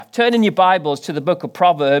Turn in your Bibles to the book of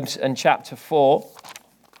Proverbs and chapter 4,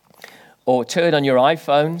 or turn on your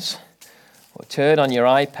iPhones, or turn on your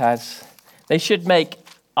iPads. They should make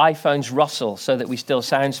iPhones rustle so that we still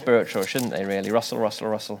sound spiritual, shouldn't they, really? Rustle, rustle,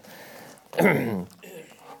 rustle. I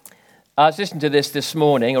was listening to this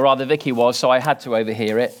morning, or rather Vicky was, so I had to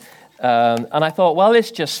overhear it. And I thought, well,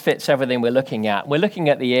 this just fits everything we're looking at. We're looking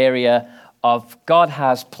at the area of God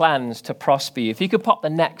has plans to prosper you. If you could pop the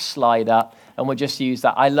next slide up, and we'll just use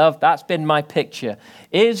that. I love, that's been my picture.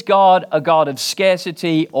 Is God a God of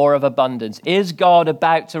scarcity or of abundance? Is God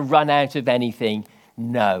about to run out of anything?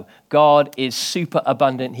 No. God is super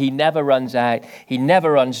abundant. He never runs out. He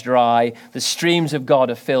never runs dry. The streams of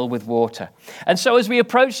God are filled with water. And so as we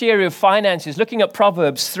approach the area of finances, looking at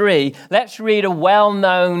Proverbs 3, let's read a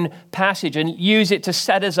well-known passage and use it to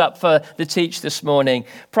set us up for the teach this morning.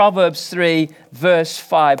 Proverbs 3, verse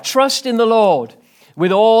 5. Trust in the Lord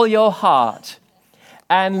with all your heart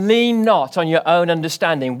and lean not on your own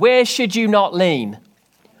understanding. Where should you not lean?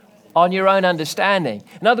 On your own understanding.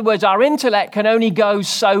 In other words, our intellect can only go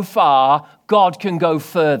so far. God can go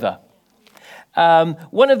further.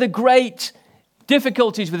 One of the great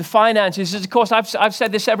difficulties with finances is, of course, I've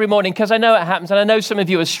said this every morning because I know it happens, and I know some of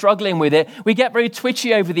you are struggling with it. We get very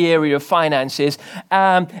twitchy over the area of finances,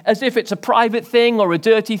 as if it's a private thing or a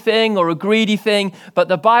dirty thing or a greedy thing. But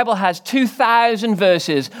the Bible has 2,000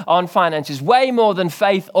 verses on finances, way more than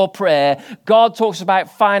faith or prayer. God talks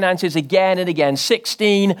about finances again and again.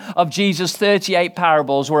 16 of Jesus' 38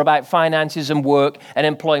 parables were about finances and work and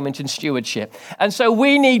employment and stewardship. And so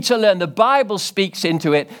we need to learn. The Bible speaks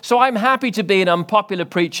into it. So I'm happy to be an unpopular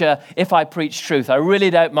preacher if I preach truth. I really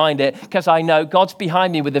don't mind it because I know God's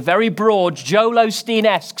behind me with a very broad Joel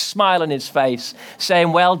Osteen-esque smile on his face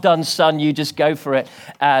saying, well done, son, you just go for it.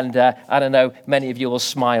 And I don't know, many of you will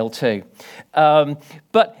smile too.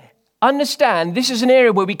 But understand, this is an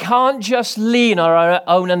area where we can't just lean on our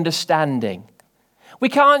own understanding. We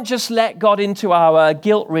can't just let God into our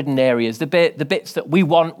guilt-ridden areas, the bits that we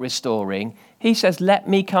want restoring. He says, let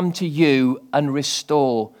me come to you and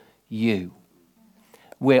restore you.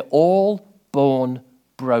 We're all born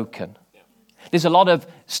broken. There's a lot of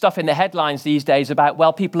stuff in the headlines these days about,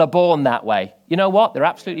 well, people are born that way. You know what? They're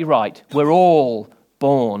absolutely right. We're all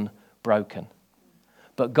born broken.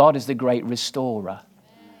 But God is the great restorer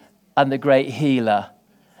and the great healer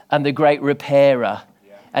and the great repairer.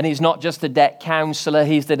 And he's not just the debt counselor,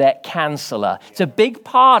 he's the debt canceller. It's a big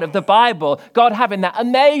part of the Bible, God having that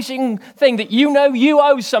amazing thing that you know you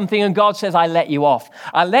owe something and God says, I let you off.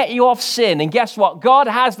 I let you off sin. And guess what? God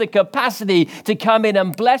has the capacity to come in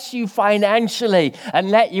and bless you financially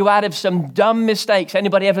and let you out of some dumb mistakes.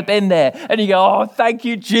 Anybody ever been there? And you go, oh, thank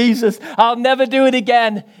you, Jesus. I'll never do it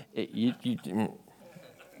again.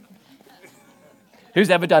 Who's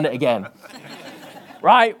ever done it again?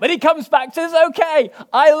 Right? But he comes back to this, okay,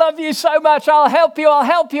 I love you so much. I'll help you, I'll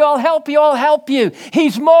help you, I'll help you, I'll help you.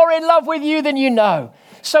 He's more in love with you than you know.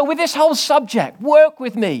 So with this whole subject, work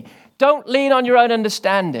with me. Don't lean on your own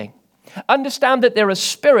understanding. Understand that there are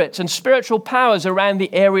spirits and spiritual powers around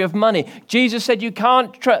the area of money. Jesus said you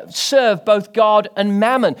can't serve both God and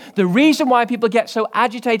mammon. The reason why people get so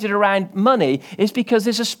agitated around money is because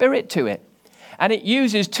there's a spirit to it. And it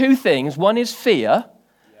uses two things. One is fear.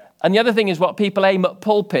 And the other thing is what people aim at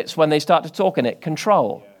pulpits when they start to talk in it,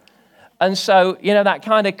 control. And so, that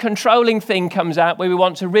kind of controlling thing comes out where we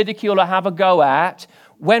want to ridicule or have a go at.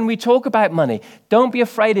 When we talk about money, don't be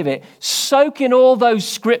afraid of it. Soak in all those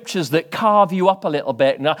scriptures that carve you up a little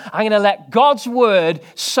bit. And I'm going to let God's word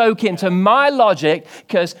soak into my logic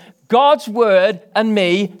because God's word and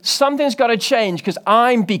me, something's got to change because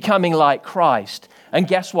I'm becoming like Christ. And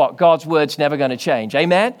guess what? God's word's never going to change.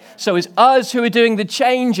 Amen? So it's us who are doing the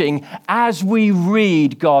changing as we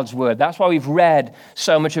read God's word. That's why we've read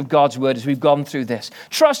so much of God's word as we've gone through this.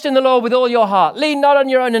 Trust in the Lord with all your heart. Lean not on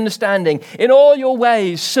your own understanding. In all your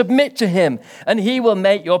ways, submit to him, and he will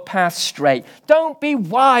make your path straight. Don't be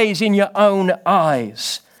wise in your own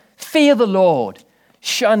eyes. Fear the Lord.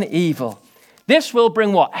 Shun evil. This will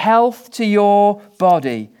bring what? Health to your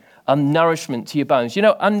body and nourishment to your bones.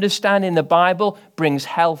 Understanding the Bible brings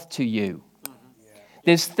health to you.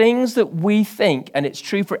 There's things that we think, and it's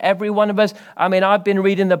true for every one of us. I mean, I've been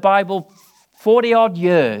reading the Bible 40 odd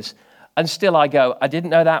years, and still I go, I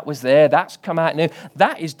didn't know that was there. That's come out new.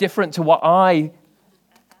 That is different to what I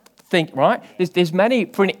think, right? There's many,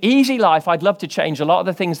 for an easy life, I'd love to change a lot of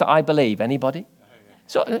the things that I believe. Anybody?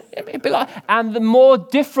 So, and the more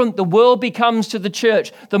different the world becomes to the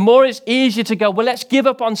church, the more it's easier to go, well, let's give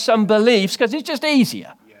up on some beliefs because it's just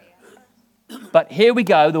easier. But here we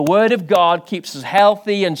go. The word of God keeps us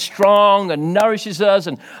healthy and strong and nourishes us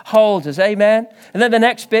and holds us. Amen. And then the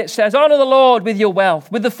next bit says, honor the Lord with your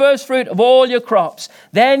wealth, with the first fruit of all your crops.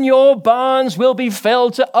 Then your barns will be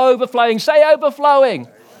filled to overflowing. Say overflowing.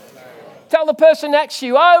 Tell the person next to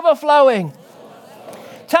you, overflowing.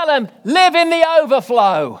 Tell them, live in the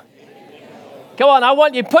overflow. Go on, I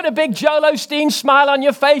want you to put a big Joel Osteen smile on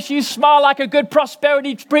your face. You smile like a good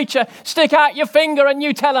prosperity preacher. Stick out your finger and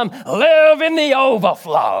you tell them, live in the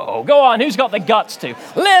overflow. Go on, who's got the guts to?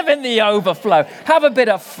 Live in the overflow. Have a bit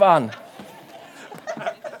of fun.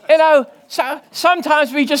 You know, so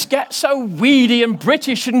sometimes we just get so weedy and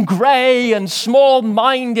British and grey and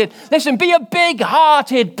small-minded. Listen, be a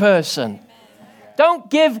big-hearted person.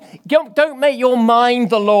 Don't make your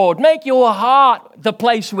mind the Lord. Make your heart the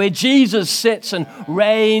place where Jesus sits and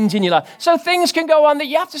reigns in your life. So things can go on that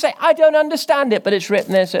you have to say, I don't understand it, but it's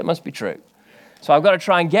written there, so it must be true. So I've got to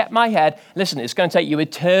try and get my head. Listen, it's going to take you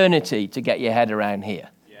eternity to get your head around here.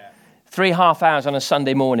 3.5 hours on a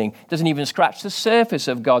Sunday morning doesn't even scratch the surface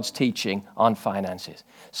of God's teaching on finances.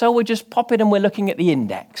 So we're just popping and we're looking at the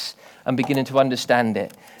index and beginning to understand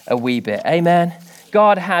it a wee bit. Amen.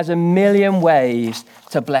 God has a million ways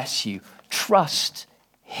to bless you. Trust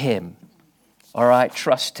him. All right,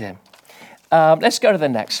 trust him. Let's go to the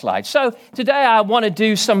next slide. So today I want to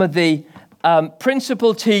do some of the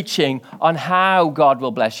principal teaching on how God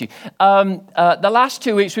will bless you. The last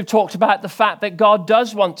 2 weeks we've talked about the fact that God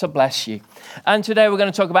does want to bless you. And today we're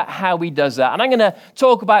going to talk about how he does that. And I'm going to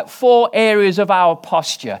talk about 4 areas of our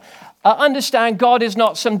posture. Understand God is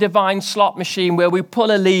not some divine slot machine where we pull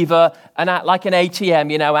a lever and act like an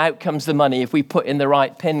ATM, out comes the money if we put in the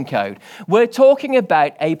right PIN code. We're talking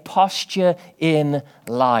about a posture in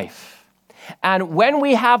life. And when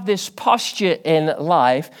we have this posture in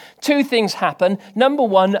life, 2 things happen. Number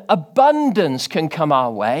 1, abundance can come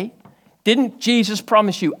our way. Didn't Jesus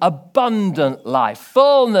promise you abundant life,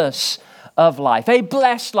 fullness of life, a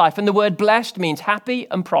blessed life? And the word blessed means happy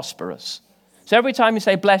and prosperous. So every time you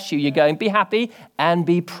say bless you, you're going, be happy and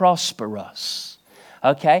be prosperous.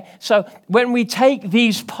 Okay? So when we take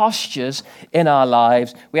these postures in our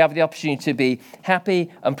lives, we have the opportunity to be happy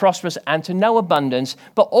and prosperous and to know abundance.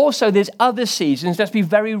 But also there's other seasons. Let's be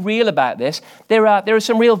very real about this. There are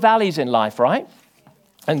some real valleys in life, right?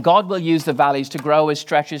 And God will use the valleys to grow us,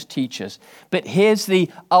 stretch us, teach us. But here's the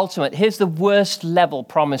ultimate, here's the worst level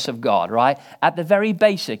promise of God, right? At the very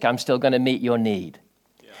basic, I'm still going to meet your need.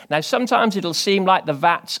 Now, sometimes it'll seem like the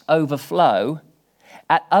vats overflow.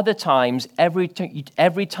 At other times, every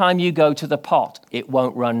time you go to the pot, it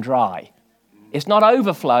won't run dry. It's not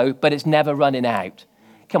overflow, but it's never running out.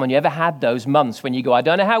 Come on, you ever had those months when you go, I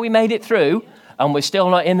don't know how we made it through, and we're still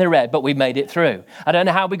not in the red, but we made it through. I don't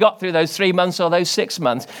know how we got through those 3 months or those 6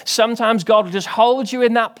 months. Sometimes God will just hold you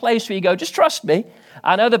in that place where you go, just trust me.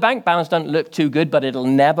 I know the bank balance doesn't look too good, but it'll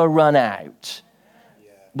never run out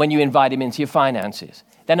when you invite him into your finances.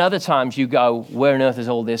 Then other times you go, where on earth has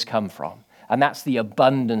all this come from? And that's the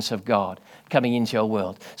abundance of God coming into your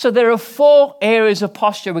world. So there are 4 areas of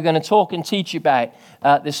posture we're going to talk and teach you about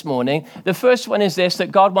this morning. The first one is this,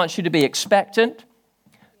 that God wants you to be expectant.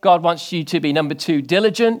 God wants you to be, number 2,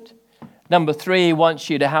 diligent. Number 3, he wants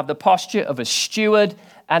you to have the posture of a steward.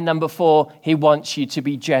 And number 4, he wants you to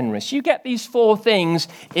be generous. You get these 4 things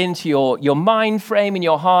into your mind frame, in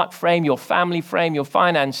your heart frame, your family frame, your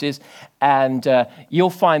finances, and you'll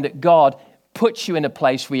find that God puts you in a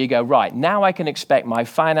place where you go, right, now I can expect my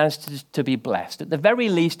finances to be blessed. At the very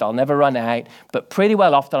least, I'll never run out, but pretty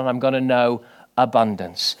well often I'm going to know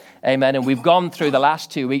abundance. Amen. And we've gone through the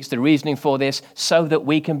last 2 weeks, the reasoning for this, so that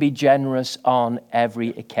we can be generous on every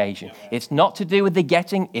occasion. It's not to do with the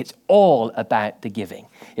getting, it's all about the giving.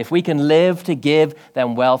 If we can live to give,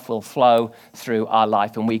 then wealth will flow through our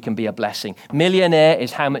life and we can be a blessing. Millionaire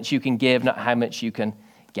is how much you can give, not how much you can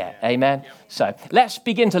get. Amen. So let's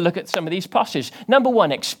begin to look at some of these postures. Number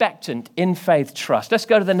 1, expectant, in faith, trust. Let's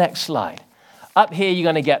go to the next slide. Up here, you're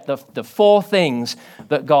going to get the 4 things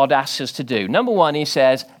that God asks us to do. Number 1, he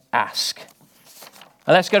says, ask.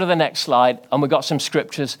 And let's go to the next slide, and we've got some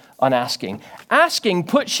scriptures on asking. Asking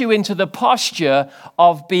puts you into the posture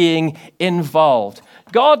of being involved.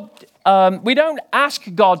 God, we don't ask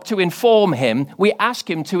God to inform him, we ask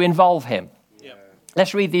him to involve him.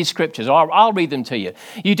 Let's read these scriptures, or I'll read them to you.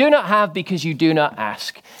 You do not have because you do not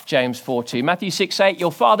ask. James 4:2. Matthew 6:8.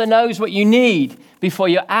 Your Father knows what you need before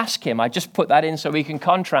you ask him. I just put that in so we can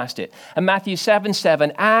contrast it. And Matthew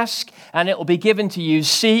 7:7. Ask and it will be given to you.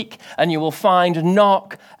 Seek and you will find.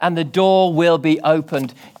 Knock and the door will be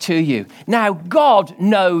opened to you. Now, God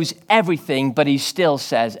knows everything, but he still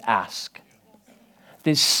says ask.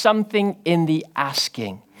 There's something in the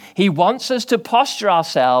asking. He wants us to posture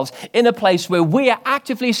ourselves in a place where we are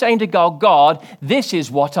actively saying to God, God, this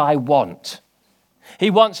is what I want. He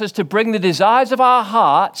wants us to bring the desires of our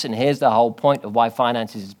hearts, and here's the whole point of why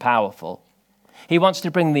finances is powerful. He wants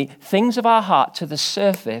to bring the things of our heart to the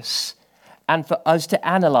surface and for us to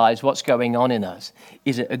analyze what's going on in us.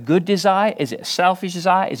 Is it a good desire? Is it a selfish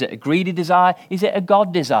desire? Is it a greedy desire? Is it a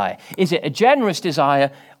God desire? Is it a generous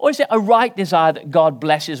desire? Or is it a right desire that God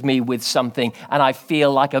blesses me with something and I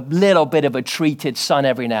feel like a little bit of a treated son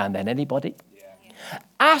every now and then? Anybody?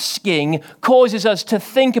 Asking causes us to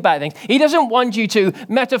think about things. He doesn't want you to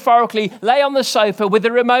metaphorically lay on the sofa with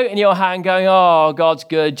the remote in your hand going, oh, God's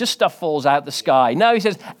good, just stuff falls out the sky. No, he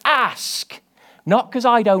says, ask. Not because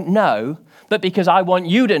I don't know, but because I want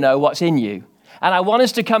you to know what's in you. And I want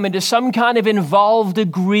us to come into some kind of involved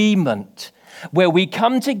agreement where we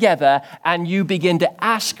come together and you begin to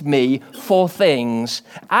ask me for things.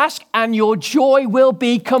 Ask and your joy will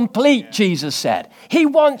be complete, Jesus said. He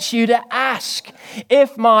wants you to ask.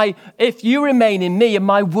 If you remain in me and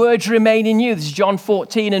my words remain in you, this is John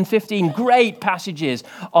 14 and 15, great passages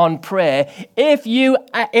on prayer.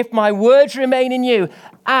 If my words remain in you,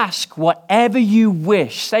 ask whatever you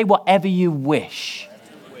wish. Say whatever you wish.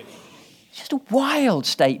 It's just a wild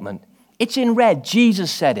statement. It's in red.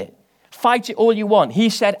 Jesus said it. Fight it all you want.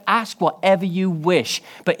 He said, ask whatever you wish.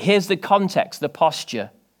 But here's the context, the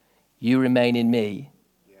posture. You remain in me.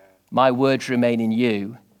 My words remain in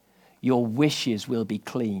you. Your wishes will be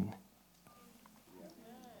clean.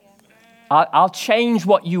 I'll change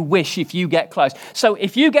what you wish if you get close. So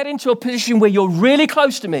if you get into a position where you're really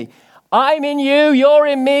close to me, I'm in you, you're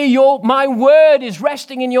in me, my word is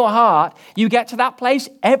resting in your heart. You get to that place,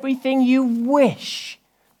 everything you wish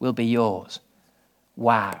will be yours.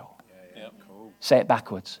 Wow. Say it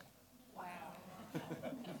backwards. Wow.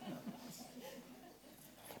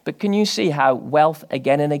 But can you see how wealth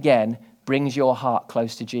again and again brings your heart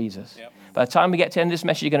close to Jesus? Yep. By the time we get to the end of this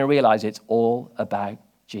message, you're going to realize it's all about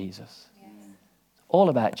Jesus. Yes. All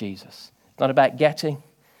about Jesus. It's not about getting.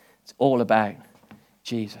 It's all about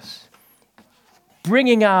Jesus.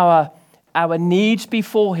 Bringing our needs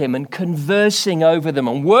before him and conversing over them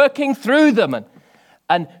and working through them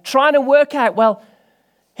and trying to work out, well,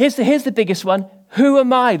 Here's the biggest one. Who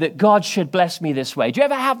am I that God should bless me this way? Do you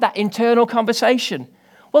ever have that internal conversation?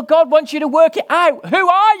 Well, God wants you to work it out. Who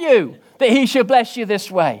are you that he should bless you this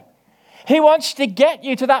way? He wants to get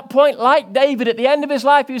you to that point like David at the end of his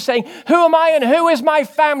life. He was saying, who am I and who is my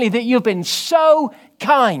family that you've been so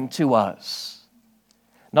kind to us?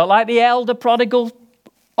 Not like the elder prodigal,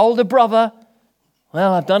 older brother.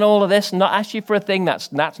 Well, I've done all of this and not asked you for a thing.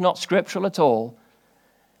 That's not scriptural at all.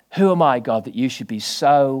 Who am I, God, that you should be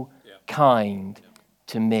so kind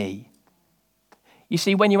to me? You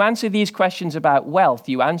see, when you answer these questions about wealth,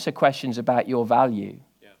 you answer questions about your value.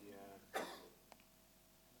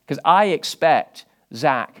 Because I expect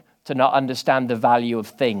Zach to not understand the value of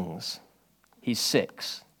things. He's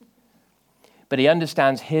 6. But he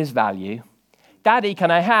understands his value. Daddy,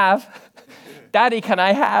 can I have? Daddy, can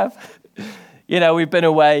I have? You know, we've been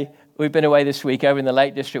away this week over in the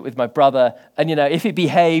Lake District with my brother. And, you know, if it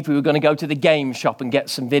behaved, we were going to go to the game shop and get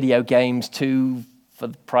some video games, 2 for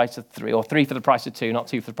the price of 3, or 3 for the price of 2, not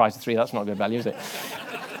 2 for the price of 3. That's not good value, is it?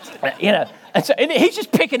 You know, and he's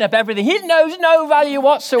just picking up everything. He knows no value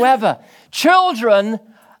whatsoever. Children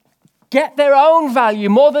get their own value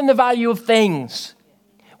more than the value of things.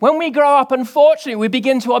 When we grow up, unfortunately, we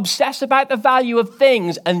begin to obsess about the value of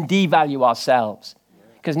things and devalue ourselves.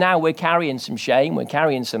 Because now we're carrying some shame, we're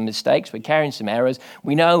carrying some mistakes, we're carrying some errors.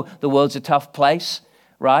 We know the world's a tough place,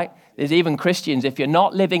 right? There's even Christians, if you're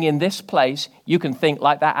not living in this place, you can think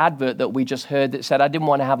like that advert that we just heard that said, I didn't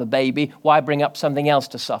want to have a baby, why bring up something else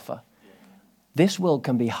to suffer? This world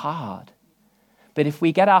can be hard. But if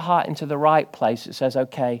we get our heart into the right place, it says,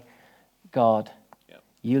 okay, God,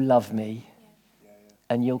 you love me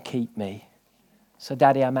and you'll keep me. So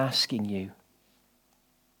Daddy, I'm asking you.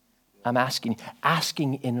 I'm asking.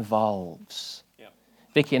 Asking involves.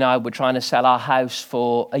 Vicky and I were trying to sell our house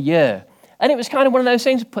for a year. And it was kind of one of those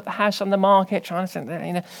things, put the house on the market, trying to,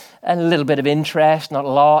 you know, a little bit of interest, not a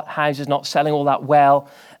lot, houses not selling all that well.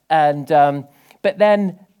 And but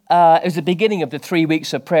then it was the beginning of the 3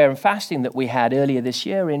 weeks of prayer and fasting that we had earlier this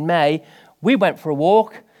year in May. We went for a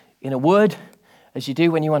walk in a wood, as you do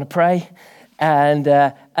when you want to pray. And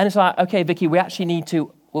it's like, okay, Vicky, we actually need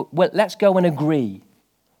to, well, let's go and agree.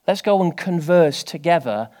 Let's go and converse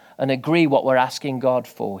together and agree what we're asking God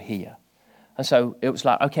for here. And so it was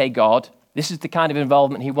like, okay, God, This is the kind of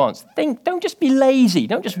involvement he wants. Don't just be lazy.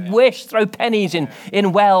 Don't just wish, throw pennies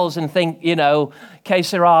in wells and think, que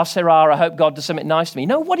sera, sera, I hope God does something nice to me.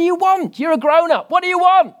 No, what do you want? You're a grown-up. What do you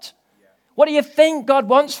want? What do you think God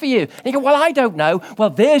wants for you? And you go, well, I don't know. Well,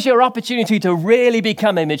 there's your opportunity to really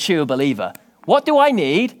become a mature believer. What do I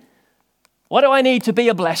need? What do I need to be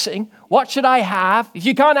a blessing? What should I have? If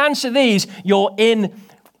you can't answer these, you're in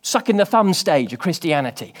sucking the thumb stage of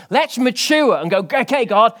Christianity. Let's mature and go, okay,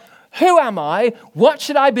 God, who am I? What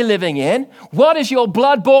should I be living in? What has your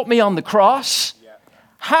blood bought me on the cross?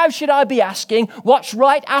 How should I be asking? What's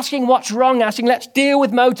right asking? What's wrong asking? Let's deal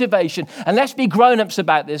with motivation and let's be grown-ups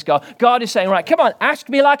about this, God. God is saying, right, come on, ask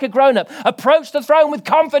me like a grown-up. Approach the throne with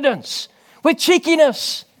confidence, with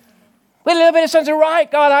cheekiness, with a little bit of sense of,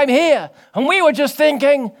 right, God, I'm here. And we were just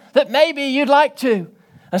thinking that maybe you'd like to.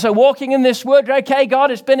 And so walking in this word, okay,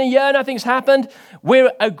 God, it's been a year, nothing's happened.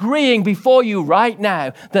 We're agreeing before you right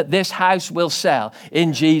now that this house will sell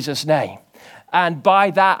in Jesus' name. And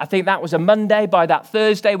by that, I think that was a Monday. By that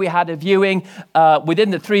Thursday, we had a viewing.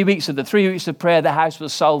 Within the 3 weeks of the prayer, the house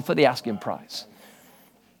was sold for the asking price.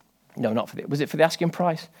 No, not for the, was it for the asking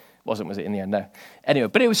price? Wasn't, was it in the end? No. Anyway,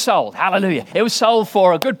 but it was sold. Hallelujah. It was sold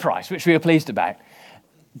for a good price, which we were pleased about.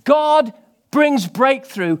 God brings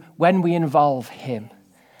breakthrough when we involve him.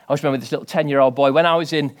 I always remember this little 10-year-old boy. When I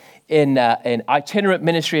was in itinerant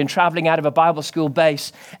ministry and traveling out of a Bible school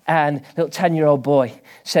base, and a little 10-year-old boy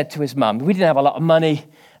said to his mum, we didn't have a lot of money,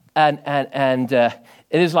 and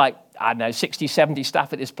it was like, I don't know, 60, 70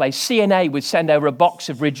 staff at this place. CNA would send over a box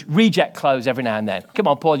of reject clothes every now and then. Come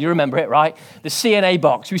on, Paul, you remember it, right? The CNA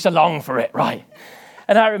box. We used to long for it, right?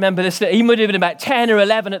 And I remember this, he would have been about 10 or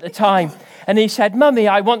 11 at the time. And he said, Mummy,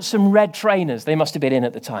 I want some red trainers. They must have been in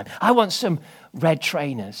at the time. I want some red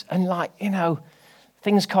trainers. And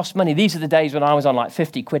things cost money. These are the days when I was on like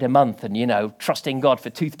 50 quid a month and, trusting God for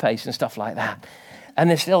toothpaste and stuff like that. And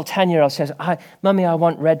this little 10-year-old says, Mummy, I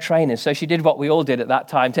want red trainers. So she did what we all did at that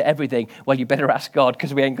time to everything. Well, you better ask God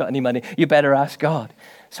because we ain't got any money. You better ask God.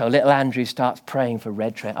 So little Andrew starts praying for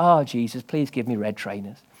red trainers. Oh, Jesus, please give me red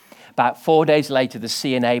trainers. About 4 days later, the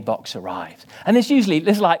CNA box arrives. And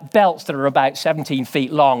there's like belts that are about 17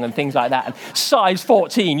 feet long and things like that, and size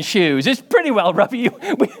 14 shoes. It's pretty well rubby.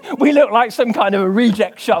 We look like some kind of a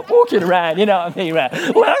reject shop walking around, you know what I mean?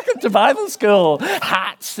 Welcome to Bible school.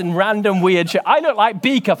 Hats and random weird shit. I look like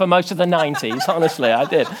Beaker for most of the 90s, honestly, I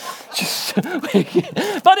did.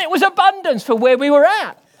 But it was abundance for where we were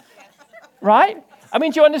at, right? I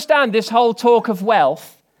mean, do you understand this whole talk of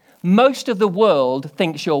wealth? Most of the world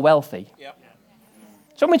thinks you're wealthy. Yep.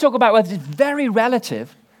 So when we talk about wealth, it's very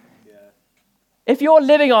relative. Yeah. If you're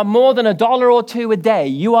living on more than $1 or $2 a day,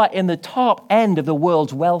 you are in the top end of the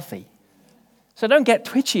world's wealthy. So don't get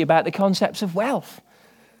twitchy about the concepts of wealth.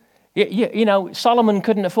 Solomon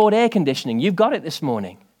couldn't afford air conditioning. You've got it this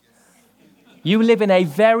morning. You live in a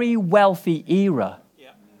very wealthy era.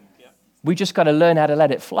 Yeah. Yeah. We just got to learn how to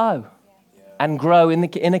let it flow and grow in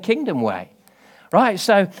a kingdom way. Right,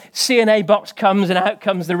 so CNA box comes and out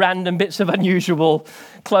comes the random bits of unusual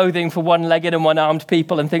clothing for one-legged and one-armed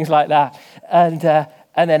people and things like that. And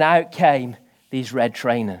then out came these red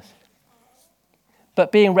trainers.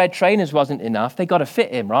 But being red trainers wasn't enough. They got to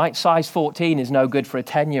fit him, right? Size 14 is no good for a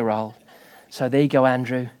 10-year-old. So there you go,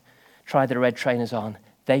 Andrew. Try the red trainers on.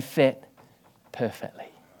 They fit perfectly.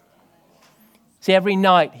 See, every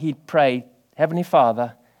night he'd pray, Heavenly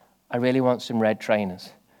Father, I really want some red trainers.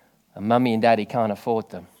 And Mummy and Daddy can't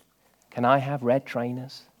afford them. Can I have red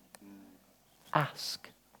trainers? Ask.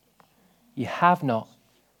 You have not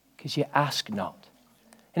because you ask not.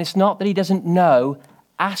 And it's not that he doesn't know.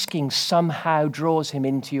 Asking somehow draws him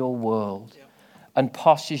into your world and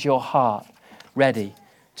postures your heart ready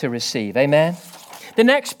to receive. Amen? The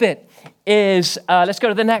next bit is, let's go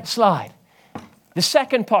to the next slide. The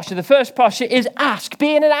second posture, the first posture is ask.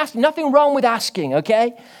 Being an ask. Nothing wrong with asking,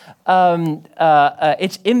 okay?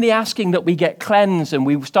 It's in the asking that we get cleansed and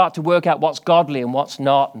we start to work out what's godly and what's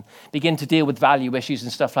not and begin to deal with value issues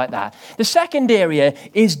and stuff like that. The second area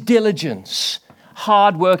is diligence,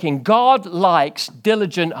 hardworking. God likes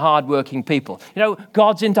diligent, hardworking people.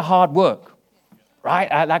 God's into hard work, right?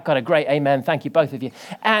 That got a great amen. Thank you, both of you.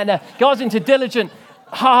 And God's into diligent,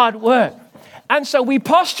 hard work. And so we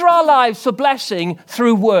posture our lives for blessing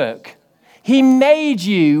through work. He made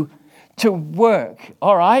you to work,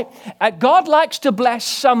 all right? God likes to bless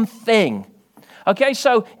something. Okay,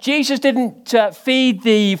 so Jesus didn't feed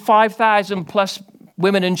the 5,000 plus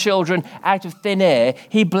women and children out of thin air.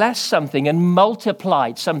 He blessed something and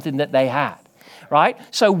multiplied something that they had, right?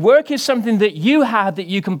 So work is something that you have that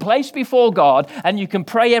you can place before God and you can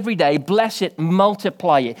pray every day, bless it,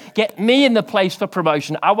 multiply it. Get me in the place for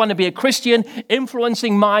promotion. I want to be a Christian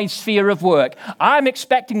influencing my sphere of work. I'm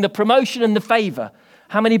expecting the promotion and the favor.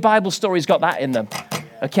 How many Bible stories got that in them?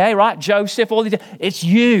 Okay, right? Joseph, all these. It's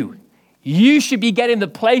you. You should be getting the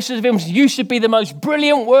places of influence. You should be the most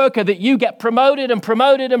brilliant worker that you get promoted and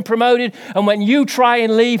promoted and promoted. And when you try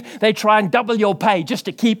and leave, they try and double your pay just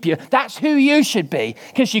to keep you. That's who you should be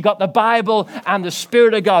because you got the Bible and the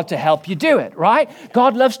Spirit of God to help you do it, right?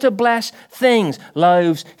 God loves to bless things,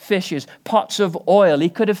 loaves, fishes, pots of oil. He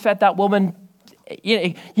could have fed that woman.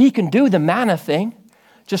 He can do the manna thing,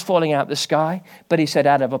 just falling out the sky. But he said,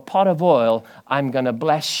 out of a pot of oil, I'm going to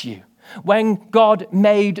bless you. When God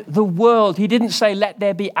made the world, he didn't say, let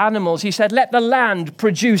there be animals. He said, let the land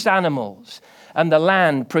produce animals. And the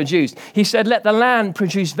land produced. He said, let the land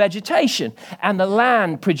produce vegetation. And the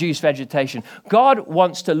land produced vegetation. God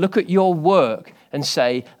wants to look at your work and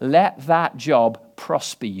say, let that job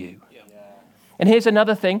prosper you. And here's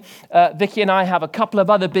another thing. Vicky and I have a couple of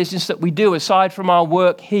other businesses that we do aside from our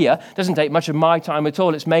work here. Doesn't take much of my time at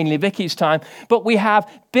all. It's mainly Vicky's time. But we have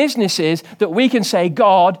businesses that we can say,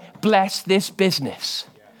 God, bless this business.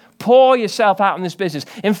 Pour yourself out in this business.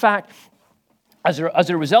 In fact, as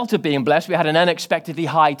a result of being blessed, we had an unexpectedly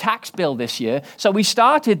high tax bill this year. So we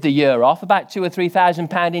started the year off about £2,000 or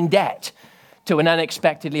 £3,000 in debt to an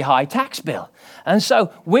unexpectedly high tax bill. And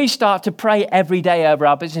so we start to pray every day over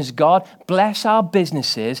our business. God, bless our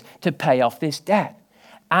businesses to pay off this debt.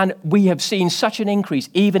 And we have seen such an increase,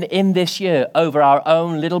 even in this year, over our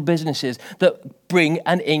own little businesses that bring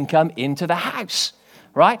an income into the house,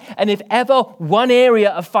 right? And if ever one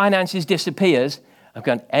area of finances disappears,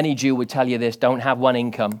 any Jew would tell you this, don't have one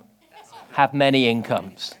income, have many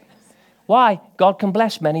incomes. Why? God can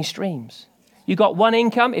bless many streams. You got one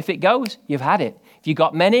income, if it goes, you've had it. If you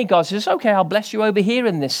got many, God says, okay, I'll bless you over here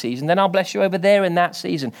in this season, then I'll bless you over there in that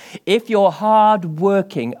season. If you're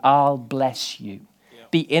hardworking, I'll bless you. Yeah.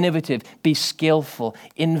 Be innovative, be skillful,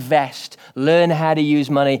 invest, learn how to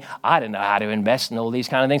use money. I don't know how to invest and all these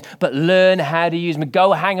kind of things, but learn how to use money.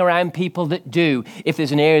 Go hang around people that do. If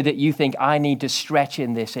there's an area that you think I need to stretch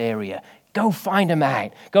in this area, go find them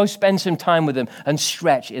out. Go spend some time with them and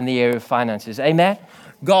stretch in the area of finances. Amen?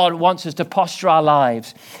 God wants us to posture our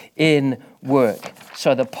lives in work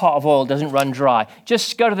so the pot of oil doesn't run dry.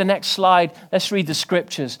 Just go to the next slide. Let's read the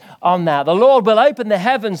scriptures on that. The Lord will open the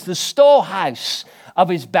heavens, the storehouse of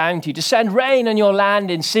his bounty, to send rain on your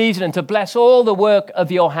land in season and to bless all the work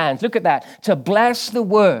of your hands. Look at that. To bless the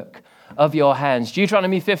work of your hands.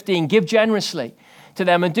 Deuteronomy 15, give generously to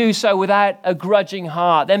them and do so without a grudging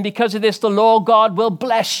heart. Then because of this, the Lord God will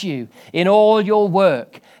bless you in all your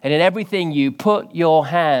work and in everything you put your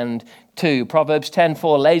hand to. Proverbs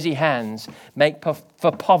 10:4, lazy hands make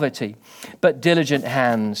for poverty, but diligent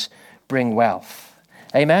hands bring wealth.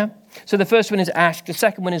 Amen? So the first one is ask, the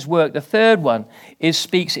second one is work. The third one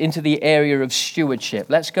speaks into the area of stewardship.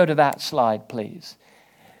 Let's go to that slide, please,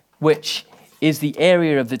 which is the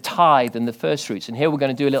area of the tithe and the first fruits. And here we're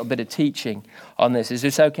going to do a little bit of teaching on this. Is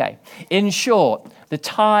this okay? In short, the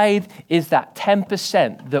tithe is that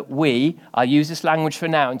 10% that I'll use this language for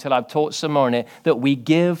now until I've taught some more on it, that we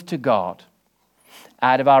give to God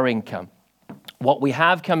out of our income. What we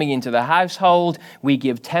have coming into the household, we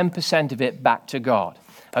give 10% of it back to God.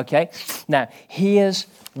 Okay? Now, here's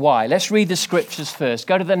why. Let's read the scriptures first.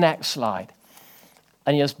 Go to the next slide.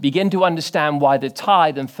 And you'll begin to understand why the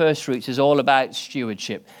tithe and first fruits is all about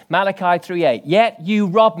stewardship. Malachi 3:8. Yet you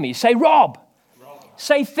rob me. Say rob.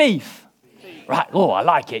 Say thief. Right. Oh, I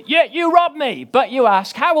like it. Yet you rob me. But you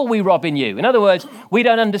ask, how are we robbing you? In other words, we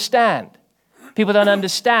don't understand. People don't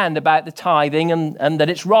understand about the tithing and that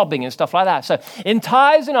it's robbing and stuff like that. So in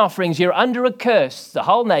tithes and offerings, you're under a curse, the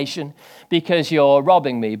whole nation, because you're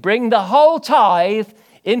robbing me. Bring the whole tithe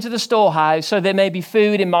into the storehouse, so there may be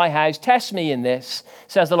food in my house. Test me in this,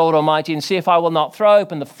 says the Lord Almighty, and see if I will not throw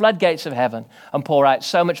open the floodgates of heaven and pour out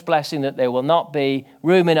so much blessing that there will not be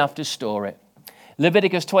room enough to store it.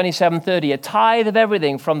 Leviticus 27:30, a tithe of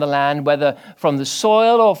everything from the land, whether from the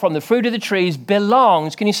soil or from the fruit of the trees,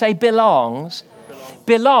 belongs, can you say belongs?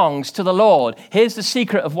 Belongs to the Lord. Here's the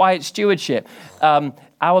secret of why it's stewardship.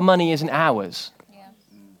 Our money isn't ours. Yeah.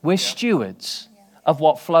 We're stewards of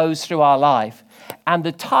what flows through our life. And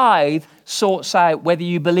the tithe sorts out whether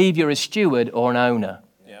you believe you're a steward or an owner.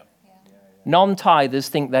 Yeah. Non-tithers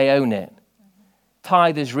think they own it.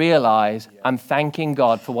 Tithers realize I'm thanking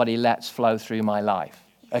God for what he lets flow through my life.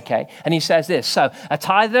 Okay, and he says this, so a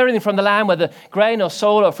tithe of everything from the land, whether grain or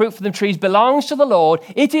soil or fruit from the trees, belongs to the Lord.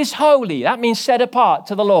 It is holy. That means set apart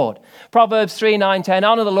to the Lord. Proverbs 3, 9, 10,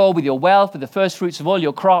 honor the Lord with your wealth, with the first fruits of all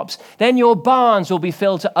your crops. Then your barns will be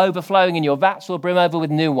filled to overflowing and your vats will brim over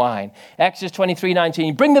with new wine. Exodus 23,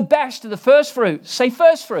 19, bring the best of the first fruits. Say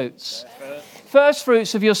first fruits. First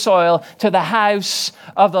fruits of your soil to the house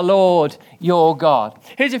of the Lord your God.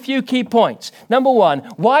 Here's a few key points. Number one,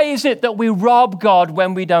 why is it that we rob God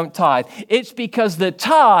when we don't tithe? It's because the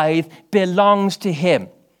tithe belongs to him.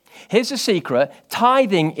 Here's a secret.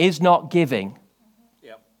 Tithing is not giving.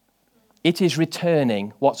 It is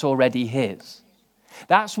returning what's already his.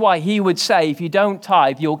 That's why he would say, if you don't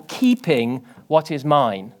tithe, you're keeping what is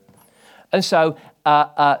mine. And so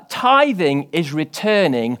tithing is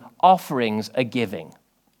returning, offerings are giving.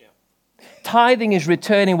 Yeah. Tithing is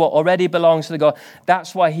returning what already belongs to the God.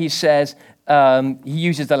 That's why he says, he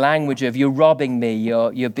uses the language of, you're robbing me,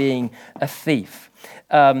 you're being a thief.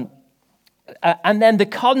 And then the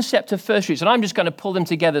concept of first fruits, and I'm just going to pull them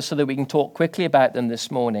together so that we can talk quickly about them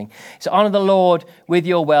this morning. So honor the Lord with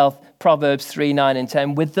your wealth, Proverbs 3, 9 and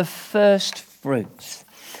 10, with the first fruits.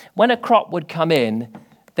 When a crop would come in,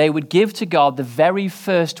 they would give to God the very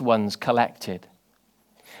first ones collected.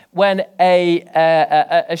 When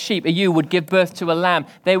a sheep, a ewe, would give birth to a lamb,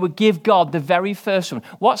 they would give God the very first one.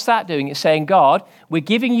 What's that doing? It's saying, God, we're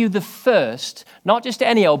giving you the first, not just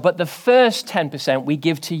any old, but the first 10% we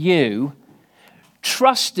give to you,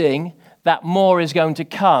 trusting that more is going to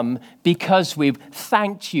come because we've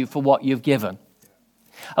thanked you for what you've given.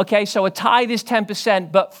 Okay, so a tithe is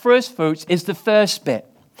 10%, but first fruits is the first bit.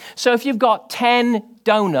 So if you've got 10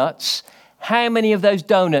 donuts, how many of those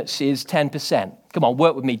donuts is 10%? Come on,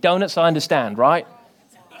 work with me. Donuts, I understand, right?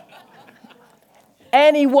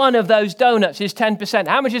 Any one of those donuts is 10%.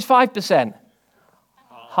 How much is 5%?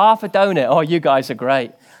 Half a donut. Oh, you guys are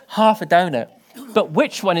great. Half a donut. But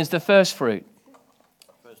which one is the first fruit?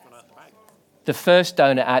 First one out the bag. The first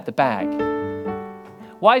donut out the bag.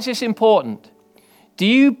 Why is this important? Do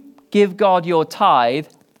you give God your tithe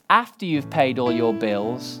after you've paid all your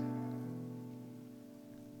bills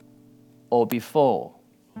or before?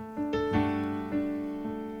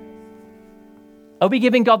 Are we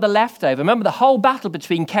giving God the leftover? Remember the whole battle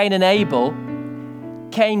between Cain and Abel.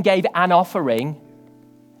 Cain gave an offering.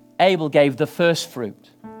 Abel gave the first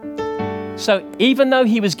fruit. So even though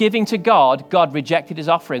he was giving to God, God rejected his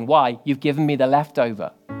offering. Why? You've given me the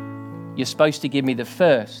leftover. You're supposed to give me the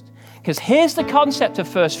first. Because here's the concept of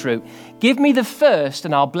first fruit. Give me the first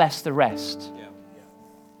and I'll bless the rest.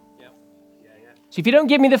 So if you don't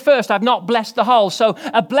give me the first, I've not blessed the whole. So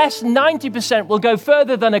a blessed 90% will go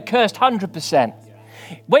further than a cursed 100%.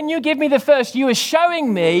 When you give me the first, you are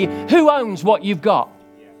showing me who owns what you've got.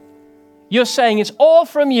 You're saying it's all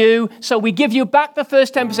from you, so we give you back the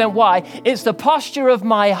first 10%. Why? It's the posture of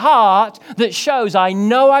my heart that shows I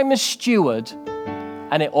know I'm a steward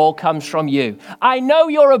and it all comes from you. I know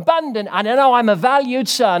you're abundant and I know I'm a valued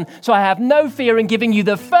son, so I have no fear in giving you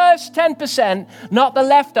the first 10%, not the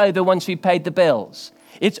leftover once we paid the bills.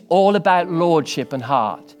 It's all about lordship and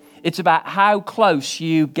heart. It's about how close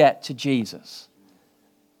you get to Jesus.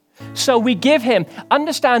 So we give him,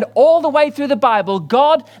 understand all the way through the Bible,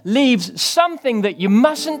 God leaves something that you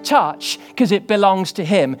mustn't touch because it belongs to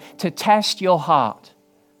him to test your heart.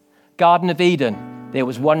 Garden of Eden, there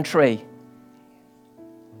was one tree.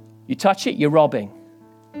 You touch it, you're robbing.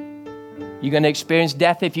 You're going to experience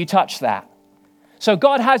death if you touch that. So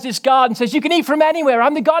God has this garden, says you can eat from anywhere.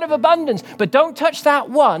 I'm the God of abundance, but don't touch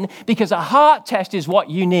that one because a heart test is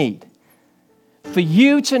what you need. For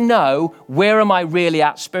you to know, where am I really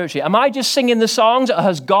at spiritually? Am I just singing the songs, or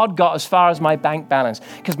has God got as far as my bank balance?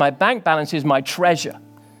 Because my bank balance is my treasure.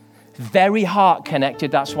 Very heart connected,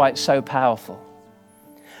 that's why it's so powerful.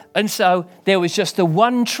 And so there was just the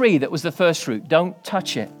one tree that was the first fruit. Don't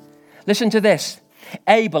touch it. Listen to this.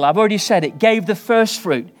 Abel, I've already said it, gave the first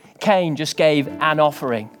fruit. Cain just gave an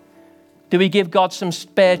offering. Do we give God some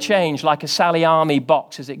spare change like a Sally Army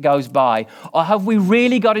box as it goes by? Or have we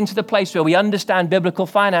really got into the place where we understand biblical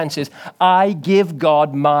finances? I give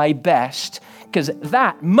God my best, because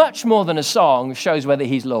that, much more than a song, shows whether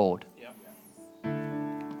he's Lord.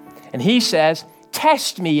 And he says,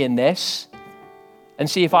 test me in this and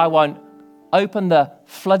see if I won't open the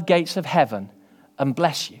floodgates of heaven and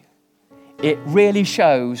bless you. It really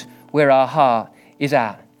shows where our heart is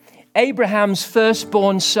at. Abraham's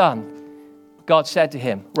firstborn son, God said to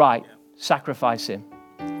him, right, sacrifice him.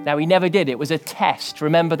 Now, he never did. It was a test.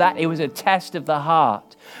 Remember that? It was a test of the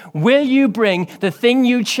heart. Will you bring the thing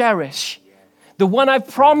you cherish, The one I've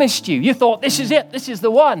promised you. You thought, this is it. This is the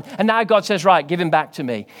one. And now God says, right, give him back to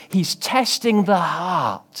me. He's testing the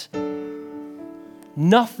heart.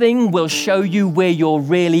 Nothing will show you where you're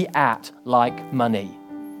really at like money.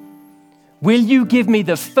 Will you give me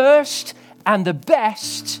the first and the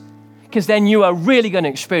best? Because then you are really going to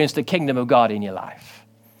experience the kingdom of God in your life.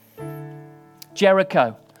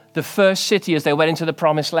 Jericho, the first city as they went into the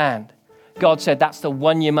promised land. God said, that's the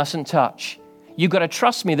one you mustn't touch. You've got to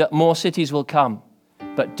trust me that more cities will come.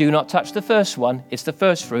 But do not touch the first one. It's the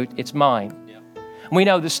first fruit. It's mine. Yeah. We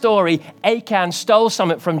know the story. Achan stole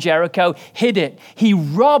something from Jericho, hid it. He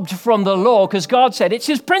robbed from the law because God said it's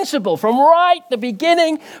his principle from right the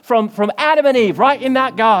beginning, from Adam and Eve, right in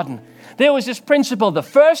that garden. There was this principle. The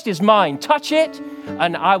first is mine. Touch it,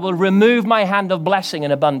 and I will remove my hand of blessing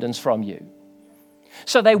and abundance from you.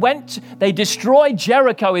 So they destroyed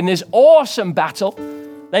Jericho in this awesome battle.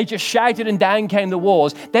 They just shouted and down came the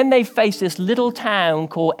walls. Then they faced this little town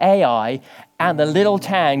called Ai, and the little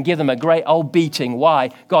town gave them a great old beating.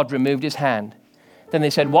 Why? God removed his hand. Then they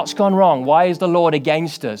said, what's gone wrong? Why is the Lord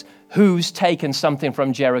against us? Who's taken something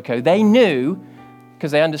from Jericho? They knew,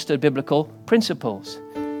 because they understood biblical principles.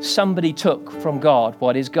 Somebody took from God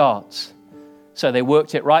what is God's. So they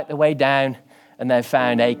worked it right the way down, and they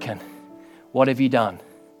found Achan. What have you done?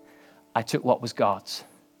 I took what was God's.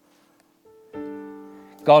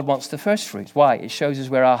 God wants the first fruits. Why? It shows us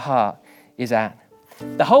where our heart is at.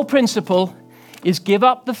 The whole principle is give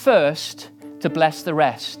up the first to bless the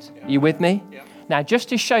rest. Are you with me? Yeah. Now, just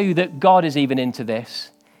to show you that God is even into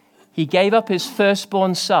this, he gave up his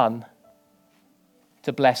firstborn son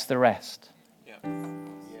to bless the rest. Yeah.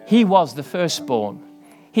 He was the firstborn.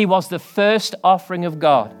 He was the first offering of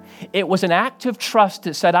God. It was an act of trust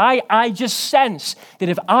that said, I just sense that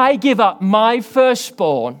if I give up my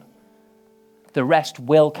firstborn, the rest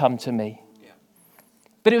will come to me. Yeah.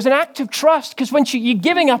 But it was an act of trust because when you're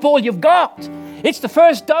giving up all you've got, it's the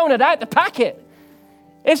first donut out the packet.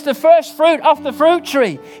 It's the first fruit off the fruit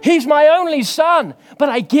tree. He's my only son, but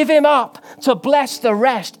I give him up to bless the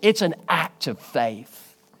rest. It's an act of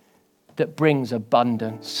faith that brings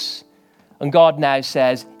abundance. And God now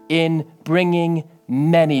says, in bringing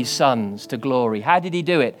many sons to glory. How did he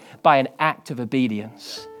do it? By an act of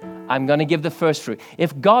obedience. I'm going to give the first fruit.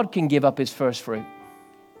 If God can give up his first fruit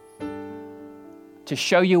to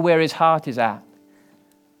show you where his heart is at,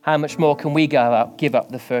 how much more can we give up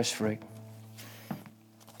the first fruit?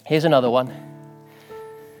 Here's another one.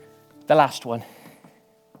 The last one.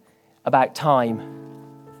 About time.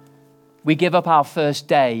 We give up our first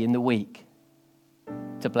day in the week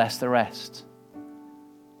to bless the rest.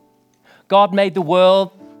 God made the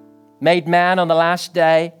world, made man on the last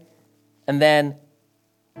day, and then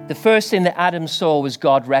the first thing that Adam saw was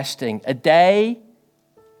God resting. A day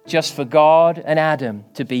just for God and Adam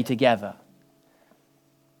to be together.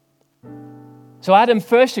 So Adam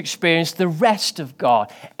first experienced the rest of God,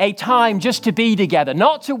 a time just to be together,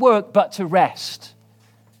 not to work, but to rest.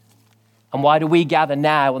 And why do we gather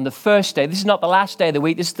now on the first day? This is not the last day of the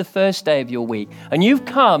week. This is the first day of your week. And you've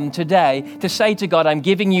come today to say to God, I'm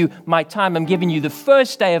giving you my time. I'm giving you the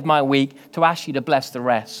first day of my week to ask you to bless the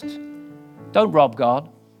rest. Don't rob God.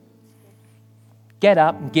 Get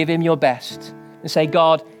up and give him your best and say,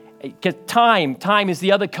 God, time is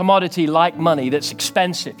the other commodity like money that's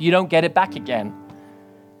expensive. You don't get it back again.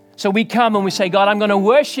 So we come and we say, God, I'm going to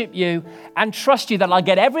worship you and trust you that I'll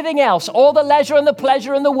get everything else, all the leisure and the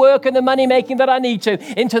pleasure and the work and the money making that I need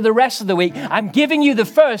to into the rest of the week. I'm giving you the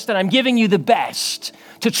first and I'm giving you the best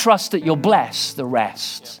to trust that you'll bless the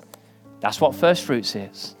rest. That's what first fruits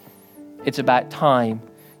is. It's about time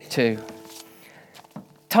too.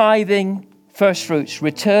 Tithing, first fruits,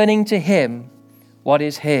 returning to him what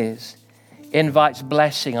is his, invites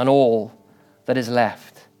blessing on all that is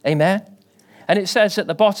left. Amen? And it says at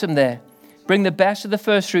the bottom there, bring the best of the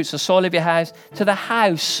first fruits, the soil of your house, to the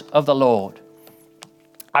house of the Lord.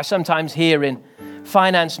 I sometimes hear in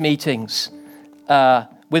finance meetings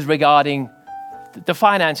with regarding the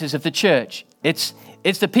finances of the church, it's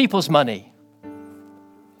the people's money.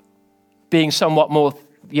 Being somewhat more,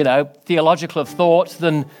 theological of thought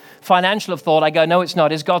than financial of thought, I go, no, it's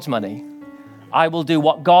not. It's God's money. I will do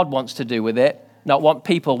what God wants to do with it, not what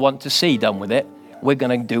people want to see done with it. We're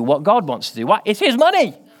going to do what God wants to do. Why? It's his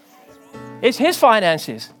money. It's his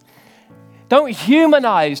finances. Don't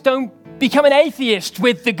humanize. Don't become an atheist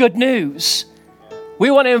with the good news.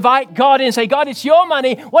 We want to invite God in and say, God, it's your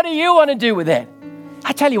money. What do you want to do with it?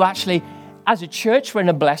 I tell you, actually, as a church, we're in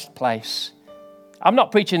a blessed place. I'm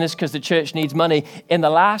not preaching this because the church needs money. In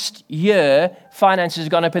the last year, finances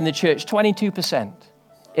have gone up in the church 22%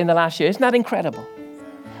 in the last year. Isn't that incredible?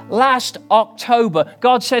 Last October,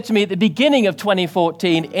 God said to me at the beginning of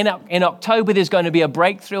 2014, in October, there's going to be a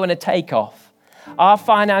breakthrough and a takeoff. Our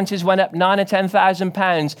finances went up £9,000 or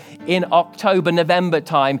 £10,000 in October, November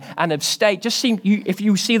time, and have stayed. If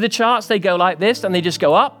you see the charts, they go like this, and they just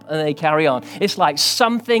go up, and they carry on. It's like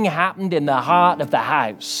something happened in the heart of the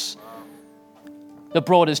house that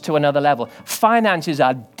brought us to another level. Finances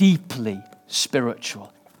are deeply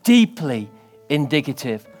spiritual, deeply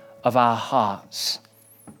indicative of our hearts.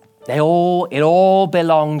 It all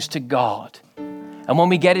belongs to God. And when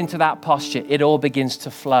we get into that posture, it all begins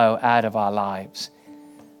to flow out of our lives.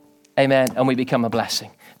 Amen. And we become a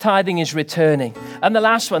blessing. Tithing is returning. And the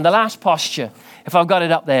last posture, if I've got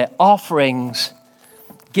it up there, offerings,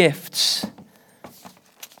 gifts,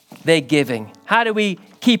 they're giving. How do we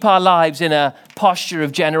keep our lives in a posture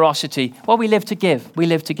of generosity? Well, we live to give. We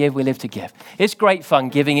live to give. We live to give. It's great fun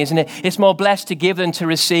giving, isn't it? It's more blessed to give than to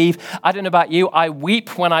receive. I don't know about you. I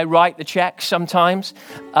weep when I write the checks sometimes.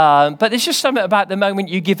 But there's just something about the moment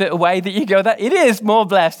you give it away that you go, that it is more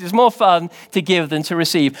blessed. It's more fun to give than to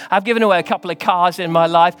receive. I've given away a couple of cars in my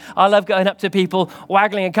life. I love going up to people,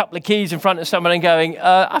 waggling a couple of keys in front of someone and going,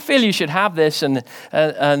 I feel you should have this. And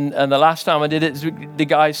the last time I did it, the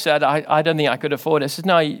guy said, I don't think I could afford it. I said,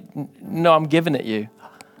 no, I'm giving it you.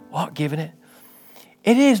 What, giving it?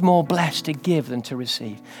 It is more blessed to give than to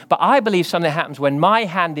receive. But I believe something happens when my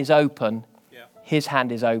hand is open, his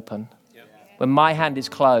hand is open. When my hand is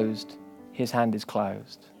closed, his hand is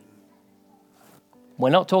closed. We're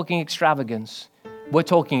not talking extravagance. We're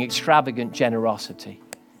talking extravagant generosity.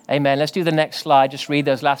 Amen. Let's do the next slide. Just read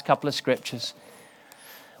those last couple of scriptures.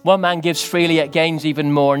 One man gives freely, yet gains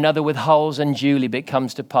even more. Another withholds unduly, but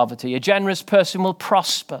comes to poverty. A generous person will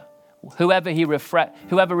prosper. Whoever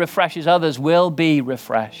refreshes others will be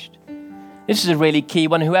refreshed. This is a really key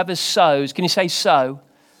one. Whoever sows, can you say sow?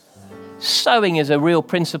 Sowing is a real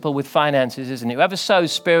principle with finances, isn't it? Whoever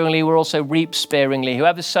sows sparingly will also reap sparingly.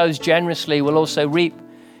 Whoever sows generously will also reap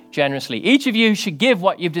generously. Each of you should give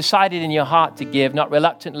what you've decided in your heart to give, not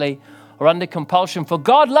reluctantly or under compulsion, for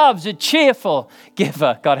God loves a cheerful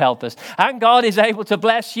giver. God help us. And God is able to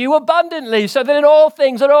bless you abundantly, so that in all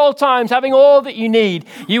things, at all times, having all that you need,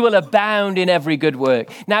 you will abound in every good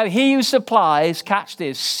work. Now he who supplies, catch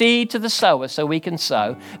this, seed to the sower so we can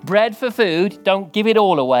sow, bread for food, don't give it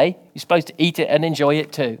all away. You're supposed to eat it and enjoy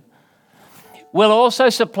it too. Will also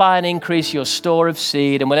supply and increase your store of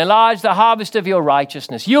seed and will enlarge the harvest of your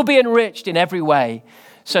righteousness. You'll be enriched in every way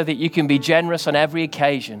so that you can be generous on every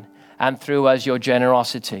occasion. And through us, your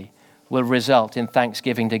generosity will result in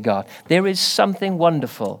thanksgiving to God. There is something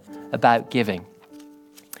wonderful about giving.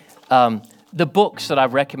 The books that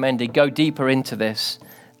I've recommended go deeper into this.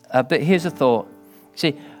 But here's a thought.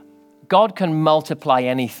 See, God can multiply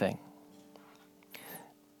anything.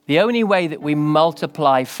 The only way that we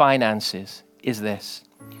multiply finances is this.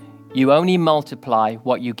 You only multiply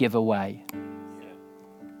what you give away.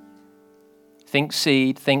 Think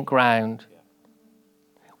seed, think ground.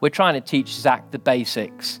 We're trying to teach Zach the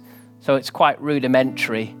basics, so it's quite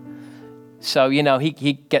rudimentary. So, he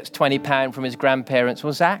gets £20 from his grandparents.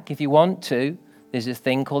 Well, Zach, if you want to, there's this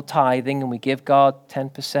thing called tithing, and we give God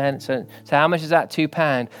 10%. So how much is that?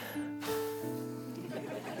 £2.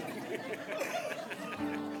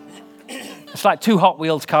 It's like 2 Hot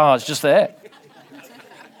Wheels cars just there.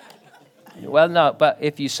 Well, no, but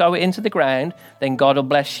if you sow it into the ground, then God will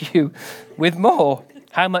bless you with more.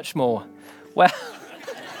 How much more? Well...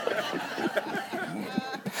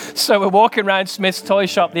 So we're walking around Smith's toy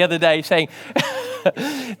shop the other day saying,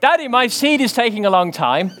 Daddy, my seed is taking a long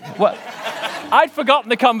time. Well, I'd forgotten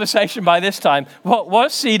the conversation by this time.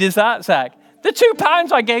 What seed is that, Zach? The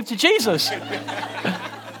 £2 I gave to Jesus.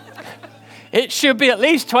 It should be at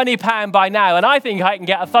least £20 by now, and I think I can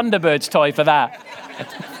get a Thunderbirds toy for that.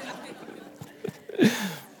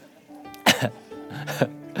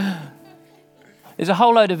 There's a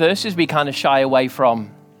whole load of verses we kind of shy away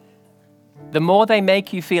from. The more they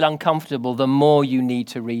make you feel uncomfortable, the more you need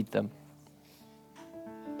to read them.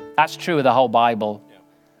 That's true of the whole Bible.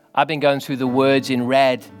 I've been going through the words in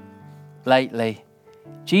red lately.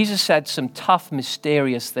 Jesus said some tough,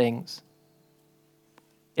 mysterious things.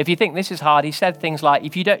 If you think this is hard, he said things like,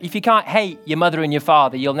 if you can't hate your mother and your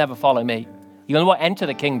father, you'll never follow me. You'll not enter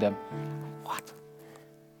the kingdom. What?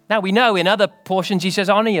 Now we know in other portions he says,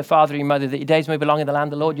 honor your father and your mother that your days may belong in the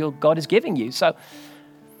land the Lord your God is giving you. So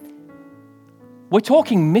we're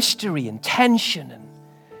talking mystery and tension. And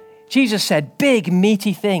Jesus said big,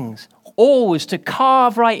 meaty things, always to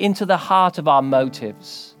carve right into the heart of our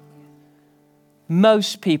motives.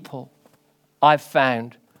 Most people I've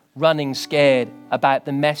found running scared about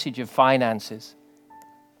the message of finances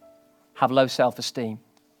have low self-esteem.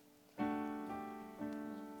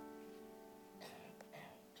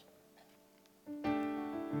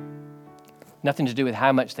 Nothing to do with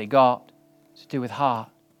how much they got. It's to do with heart.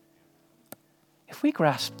 If we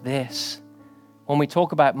grasp this, when we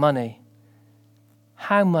talk about money,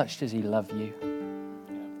 how much does he love you?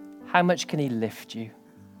 How much can he lift you?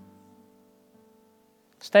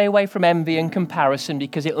 Stay away from envy and comparison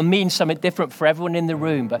because it will mean something different for everyone in the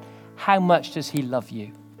room. But how much does he love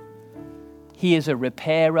you? He is a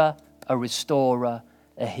repairer, a restorer,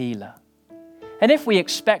 a healer. And if we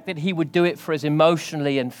expect that he would do it for us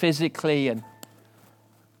emotionally and physically,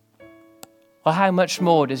 well, how much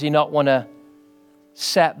more does he not want to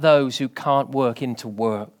set those who can't work into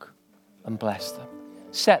work and bless them?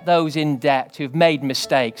 Set those in debt who've made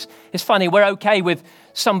mistakes. It's funny, we're okay with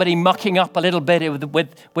somebody mucking up a little bit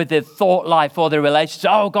with their thought life or their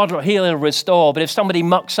relationship. Oh, God will heal and restore. But if somebody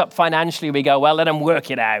mucks up financially, we go, well, let them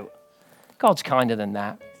work it out. God's kinder than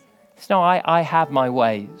that. No, I have my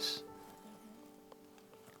ways.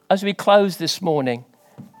 As we close this morning,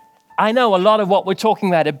 I know a lot of what we're talking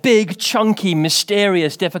about are big, chunky,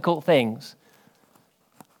 mysterious, difficult things.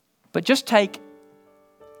 But just take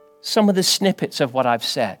some of the snippets of what I've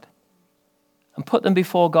said and put them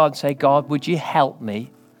before God and say, God, would you help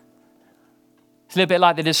me? It's a little bit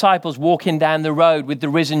like the disciples walking down the road with the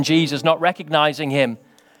risen Jesus, not recognizing him.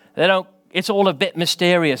 It's all a bit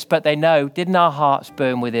mysterious, but they know, didn't our hearts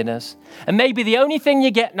burn within us? And maybe the only thing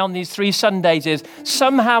you're getting on these 3 Sundays is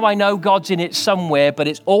somehow I know God's in it somewhere, but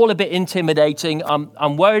it's all a bit intimidating.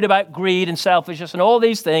 I'm worried about greed and selfishness and all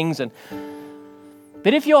these things.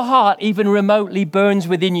 But if your heart even remotely burns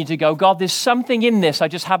within you to go, God, there's something in this, I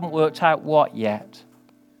just haven't worked out what yet.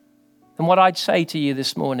 And what I'd say to you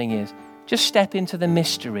this morning is, just step into the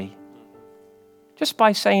mystery. Just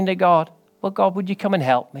by saying to God, well, God, would you come and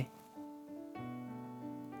help me?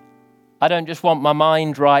 I don't just want my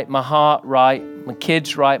mind right, my heart right, my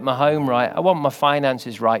kids right, my home right. I want my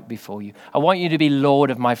finances right before you. I want you to be Lord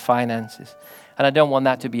of my finances. And I don't want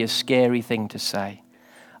that to be a scary thing to say.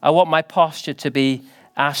 I want my posture to be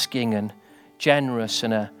asking and generous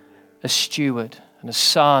and a steward and a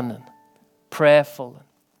son and prayerful.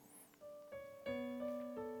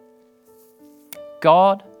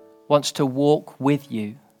 God wants to walk with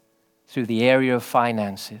you through the area of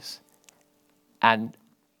finances, and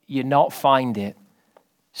you not find it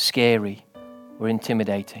scary or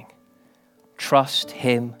intimidating. Trust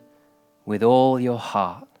him with all your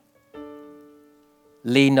heart.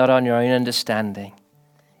 Lean not on your own understanding.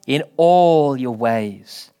 In all your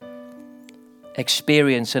ways,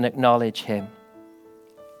 experience and acknowledge him.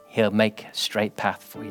 He'll make a straight path for you.